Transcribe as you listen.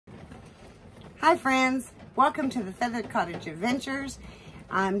Hi friends, welcome to the Feathered Cottage Adventures.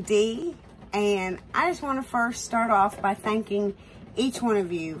 I'm Dee, and I just want to first start off by thanking each one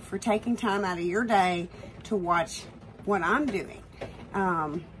of you for taking time out of your day to watch what I'm doing.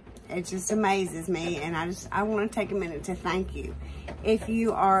 It just amazes me, and I want to take a minute to thank you. If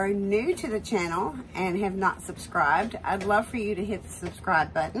you are new to the channel and have not subscribed, I'd love for you to hit the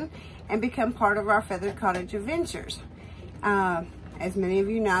subscribe button and become part of our Feathered Cottage Adventures. As many of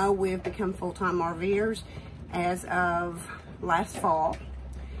you know, we have become full-time RVers as of last fall.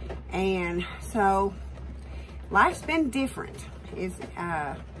 And so life's been different. It's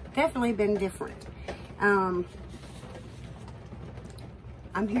definitely been different. I'm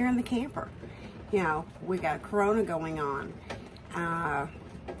here in the camper. You know, we got Corona going on.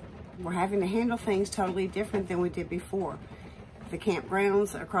 We're having to handle things totally different than we did before. The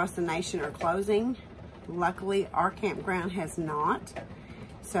campgrounds across the nation are closing. Luckily, our campground has not,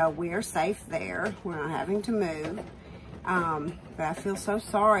 so we are safe there. We're not having to move, but I feel so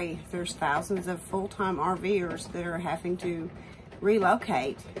sorry. There's thousands of full-time RVers that are having to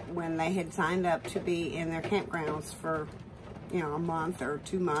relocate when they had signed up to be in their campgrounds for, you know, a month or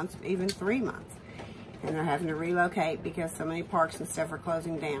 2 months, even 3 months, and they're having to relocate because so many parks and stuff are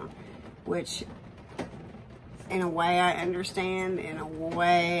closing down, which in a way I understand, in a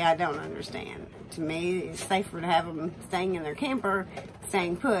way I don't understand. To me, it's safer to have them staying in their camper,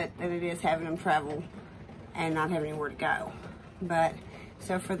 staying put, than it is having them travel and not having anywhere to go. But,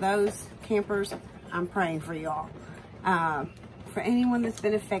 so for those campers, I'm praying for y'all. For anyone that's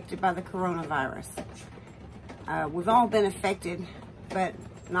been affected by the coronavirus, we've all been affected, but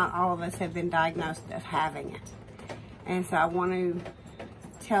not all of us have been diagnosed of having it. And so I want to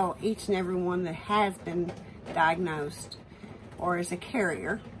tell each and every one that has been diagnosed or is a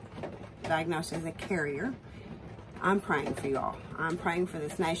carrier, diagnosed as a carrier, I'm praying for y'all. I'm praying for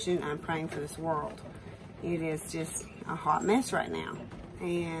this nation. I'm praying for this world. It is just a hot mess right now.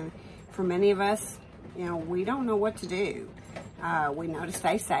 And for many of us, you know, we don't know what to do. We know to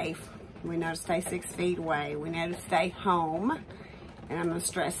stay safe. We know to stay 6 feet away. We know to stay home. And I'm going to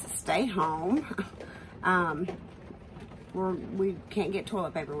stress, stay home. We can't get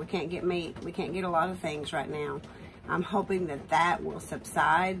toilet paper. We can't get meat. We can't get a lot of things right now. I'm hoping that that will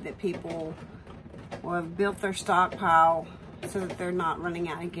subside, that people will have built their stockpile so that they're not running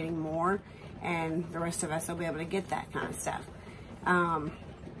out and getting more, and the rest of us will be able to get that kind of stuff.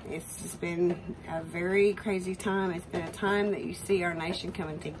 It's just been a very crazy time. It's been a time that you see our nation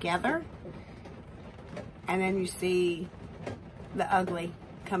coming together, and then you see the ugly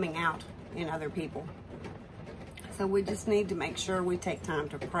coming out in other people. So we just need to make sure we take time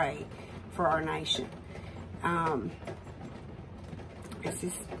to pray for our nation. It's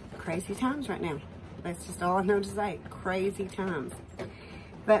just crazy times right now. That's just all I know to say. Crazy times.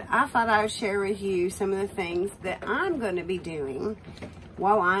 But I thought I would share with you some of the things that I'm going to be doing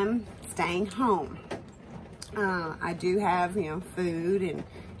while I'm staying home. I do have, you know, food and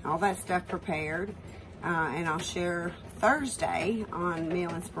all that stuff prepared. And I'll share Thursday on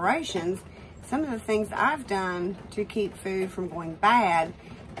Meal Inspirations some of the things I've done to keep food from going bad,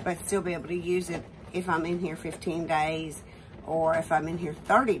 but still be able to use it if I'm in here 15 days or if I'm in here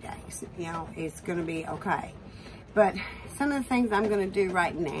 30 days. You know, it's going to be okay. But some of the things I'm going to do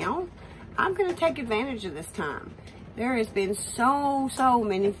right now, I'm going to take advantage of this time. There has been so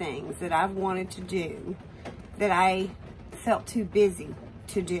many things that I've wanted to do that I felt too busy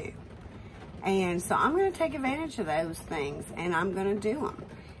to do. And so I'm going to take advantage of those things, and I'm going to do them.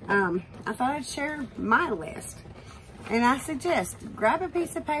 I thought I'd share my list. And I suggest, grab a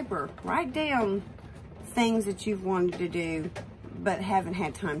piece of paper, write down things that you've wanted to do but haven't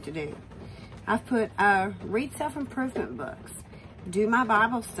had time to do. I've put read self-improvement books, do my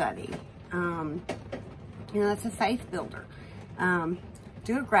Bible study. You know, that's a faith builder.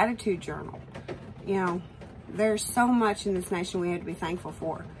 Do a gratitude journal. You know, there's so much in this nation we have to be thankful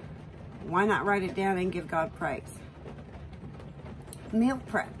for. Why not write it down and give God praise? Meal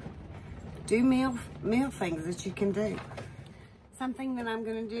prep. Do meal things that you can do. Something that I'm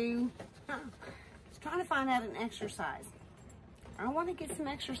going to do is trying to find out an exercise. I want to get some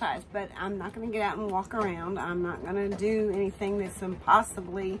exercise, but I'm not going to get out and walk around. I'm not going to do anything that's going to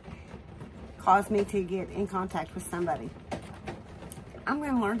possibly cause me to get in contact with somebody. I'm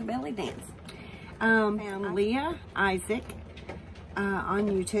going to learn to belly dance. Found Leah Isaac on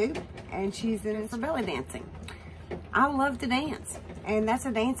YouTube, and she's in it for belly dancing. I love to dance, and that's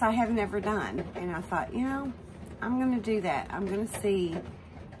a dance I have never done. And I thought, you know, I'm going to do that. I'm going to see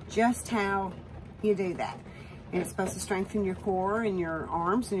just how you do that. And it's supposed to strengthen your core and your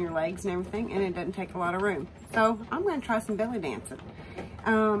arms and your legs and everything, and it doesn't take a lot of room. So I'm going to try some belly dancing.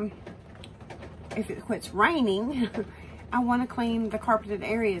 if it quits raining, I want to clean the carpeted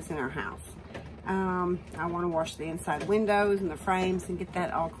areas in our house. I want to wash the inside windows and the frames and get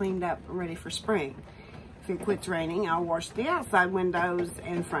that all cleaned up and ready for spring. If it quits raining, I'll wash the outside windows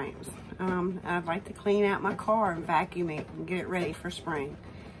and frames. I'd like to clean out my car and vacuum it and get it ready for spring.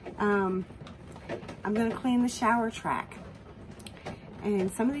 I'm going to clean the shower track.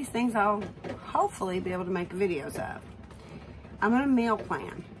 And some of these things I'll hopefully be able to make videos of. I'm going to meal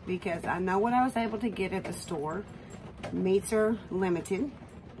plan because I know what I was able to get at the store. Meats are limited.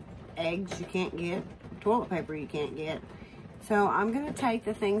 Eggs you can't get. Toilet paper you can't get. So I'm going to take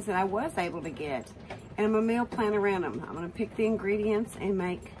the things that I was able to get and I'm going to meal plan around them. I'm going to pick the ingredients and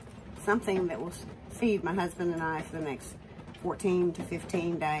make something that will feed my husband and I for the next 14 to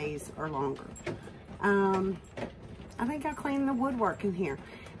 15 days or longer. I think I'll clean the woodwork in here.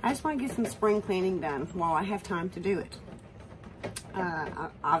 I just want to get some spring cleaning done while I have time to do it.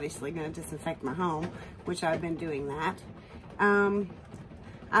 I'm obviously going to disinfect my home, which I've been doing that.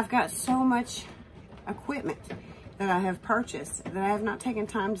 I've got so much equipment that I have purchased that I have not taken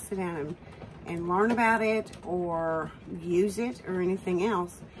time to sit down and learn about it or use it or anything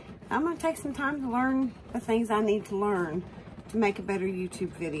else. I'm going to take some time to learn the things I need to learn to make a better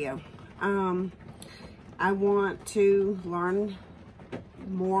YouTube video. I want to learn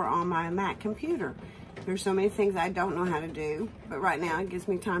more on my Mac computer. There's so many things I don't know how to do, but right now it gives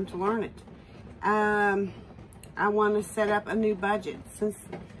me time to learn it. I want to set up a new budget since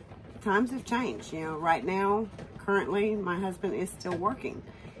times have changed. You know, right now, currently, my husband is still working.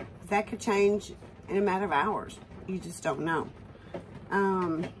 That could change in a matter of hours. You just don't know.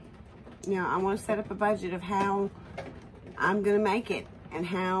 You know, I want to set up a budget of how I'm going to make it and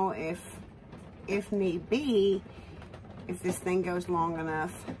how, if need be, if this thing goes long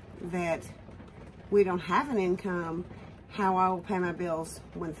enough that we don't have an income, how I will pay my bills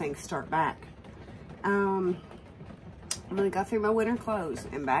when things start back. I'm going to go through my winter clothes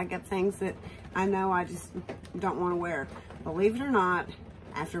and bag up things that I know I just don't want to wear. Believe it or not,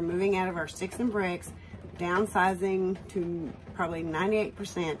 after moving out of our sticks and bricks, downsizing to probably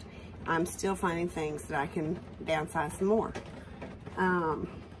 98%, I'm still finding things that I can downsize some more.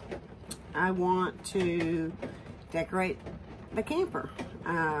 I want to decorate the camper.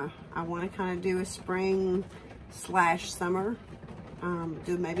 I want to kind of do a spring / summer,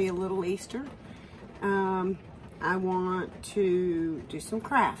 do maybe a little Easter. I want to do some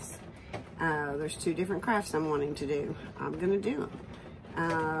crafts. There's 2 different crafts I'm wanting to do. I'm going to do them.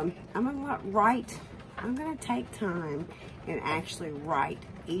 I'm going to take time and actually write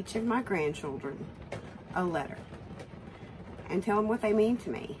each of my grandchildren a letter and tell them what they mean to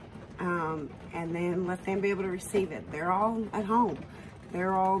me. And then let them be able to receive it. They're all at home.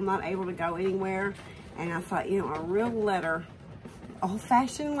 They're all not able to go anywhere. And I thought, you know, a real letter,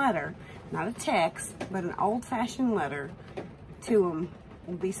 old-fashioned letter, not a text, but an old-fashioned letter to them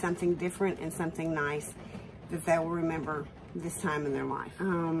will be something different and something nice that they will remember this time in their life.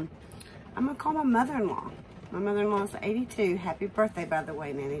 I'm going to call my mother-in-law. My mother-in-law is 82. Happy birthday, by the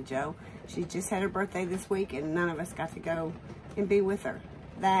way, Nanny Joe. She just had her birthday this week, and none of us got to go and be with her.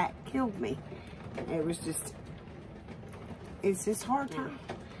 That killed me. It's just hard time.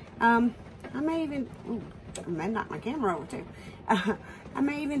 I may even, I may knock my camera over too. I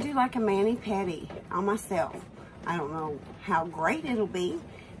may even do like a mani-pedi on myself. I don't know how great it'll be,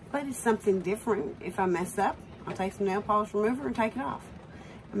 but it's something different. If I mess up, I'll take some nail polish remover and take it off.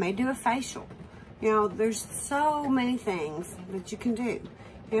 I may do a facial. You know, there's so many things that you can do. You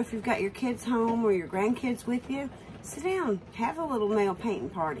know, if you've got your kids home or your grandkids with you, sit down, have a little nail painting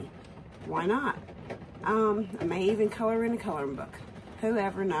party. Why not? I may even color in a coloring book.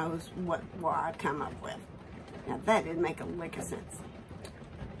 Whoever knows what I'd come up with. Now that didn't make a lick of sense.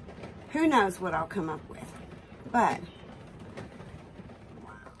 Who knows what I'll come up with. But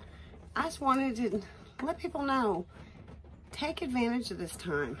I just wanted to let people know, take advantage of this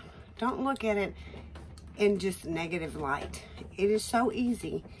time. Don't look at it in just negative light. It is so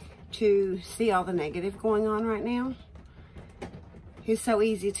easy to see all the negative going on right now. It's so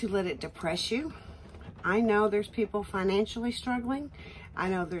easy to let it depress you. I know there's people financially struggling. I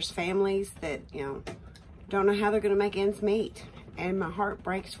know there's families that, you know, don't know how they're going to make ends meet. And my heart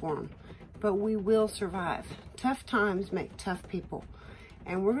breaks for them. But we will survive. Tough times make tough people.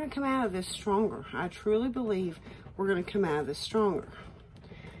 And we're going to come out of this stronger. I truly believe we're going to come out of this stronger.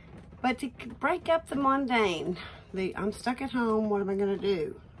 But to break up the mundane, I'm stuck at home, what am I going to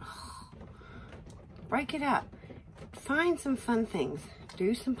do? Break it up. Find some fun things.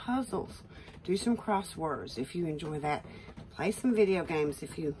 Do some puzzles. Do some crosswords if you enjoy that. Play some video games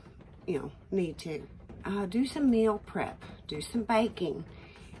if you need to. Do some meal prep. Do some baking.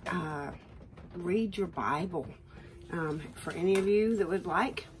 read your Bible. For any of you that would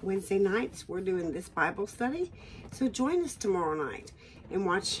like, Wednesday nights, we're doing this Bible study. So join us tomorrow night and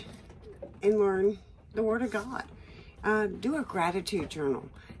watch and learn the Word of God. Do a gratitude journal.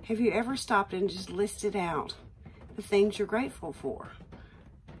 Have you ever stopped and just listed out the things you're grateful for?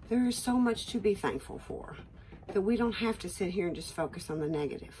 There is so much to be thankful for that we don't have to sit here and just focus on the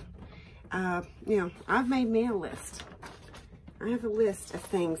negative. You know, I've made me a list. I have a list of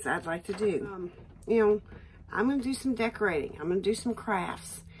things I'd like to do. You know, I'm going to do some decorating. I'm going to do some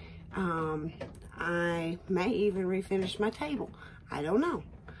crafts. I may even refinish my table. I don't know.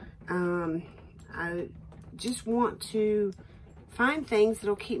 I just want to find things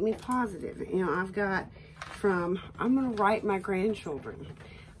that'll keep me positive. You know, I've got I'm going to write my grandchildren.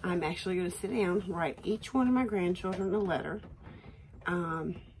 I'm actually going to sit down, write each one of my grandchildren a letter,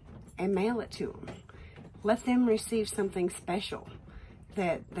 and mail it to them. Let them receive something special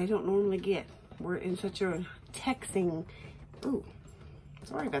that they don't normally get. We're in such a texting,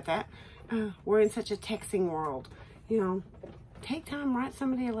 sorry about that. We're in such a texting world. You know, take time, write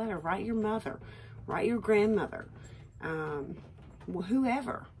somebody a letter, write your mother, write your grandmother,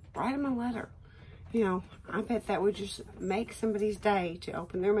 whoever, write them a letter. You know, I bet that would just make somebody's day to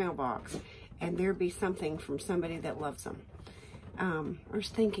open their mailbox and there be something from somebody that loves them, or is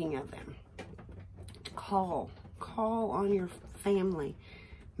thinking of them. Call on your family.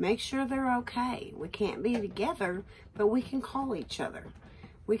 Make sure they're okay. We can't be together, but we can call each other.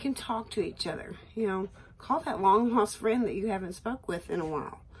 We can talk to each other. You know, call that long lost friend that you haven't spoke with in a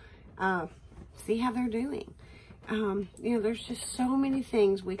while. See how they're doing. You know, there's just so many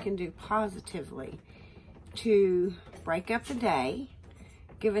things we can do positively to break up the day,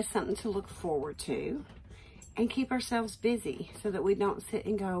 give us something to look forward to, and keep ourselves busy so that we don't sit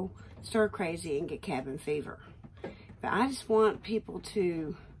and go stir crazy and get cabin fever. But I just want people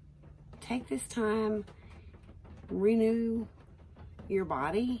to take this time, renew your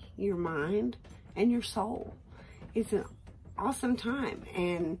body, your mind, and your soul. It's an awesome time,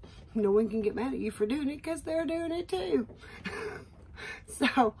 and no one can get mad at you for doing it because they're doing it too.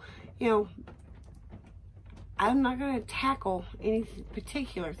 So, you know, I'm not going to tackle any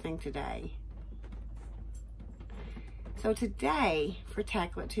particular thing today. So today, for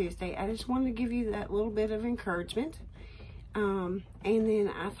Tackle It Tuesday, I just wanted to give you that little bit of encouragement. And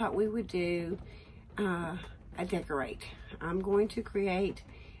then I thought we would do a decorate. I'm going to create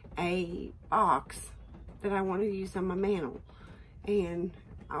a box that I want to use on my mantle. And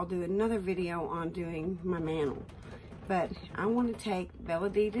I'll do another video on doing my mantle. But I want to take Bella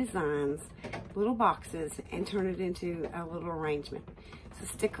D Designs little boxes and turn it into a little arrangement. So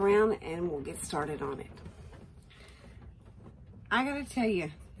stick around and we'll get started on it. I gotta tell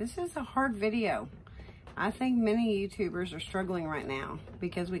you, this is a hard video. I think many YouTubers are struggling right now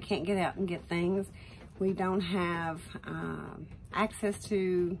because we can't get out and get things. We don't have access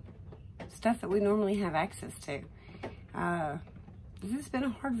to stuff that we normally have access to. This has been a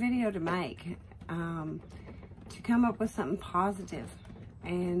hard video to make, to come up with something positive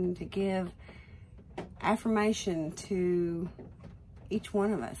and to give affirmation to each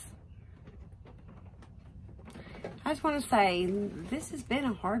one of us. I just want to say this has been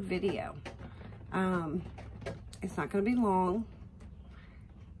a hard video. It's not going to be long,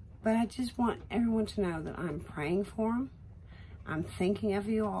 but I just want everyone to know that I'm praying for them. I'm thinking of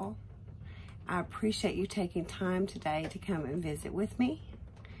you all. I appreciate you taking time today to come and visit with me.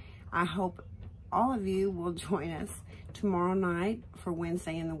 I hope all of you will join us tomorrow night for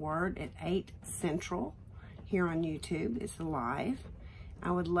Wednesday in the Word at 8 Central here on YouTube. It's live.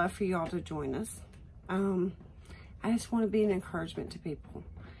 I would love for you all to join us. I just want to be an encouragement to people,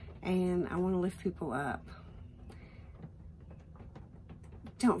 and I want to lift people up.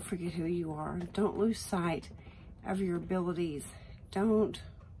 Don't forget who you are. Don't lose sight of your abilities. Don't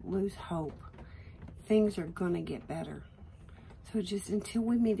lose hope. Things are going to get better. So just until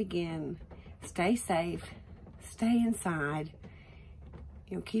we meet again, stay safe, stay inside.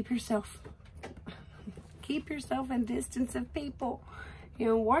 You know, keep yourself in distance of people. You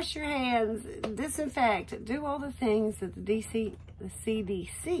know, wash your hands, disinfect, do all the things that the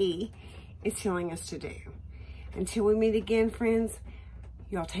CDC is telling us to do. Until we meet again, friends,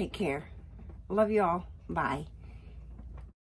 y'all take care. Love y'all. Bye.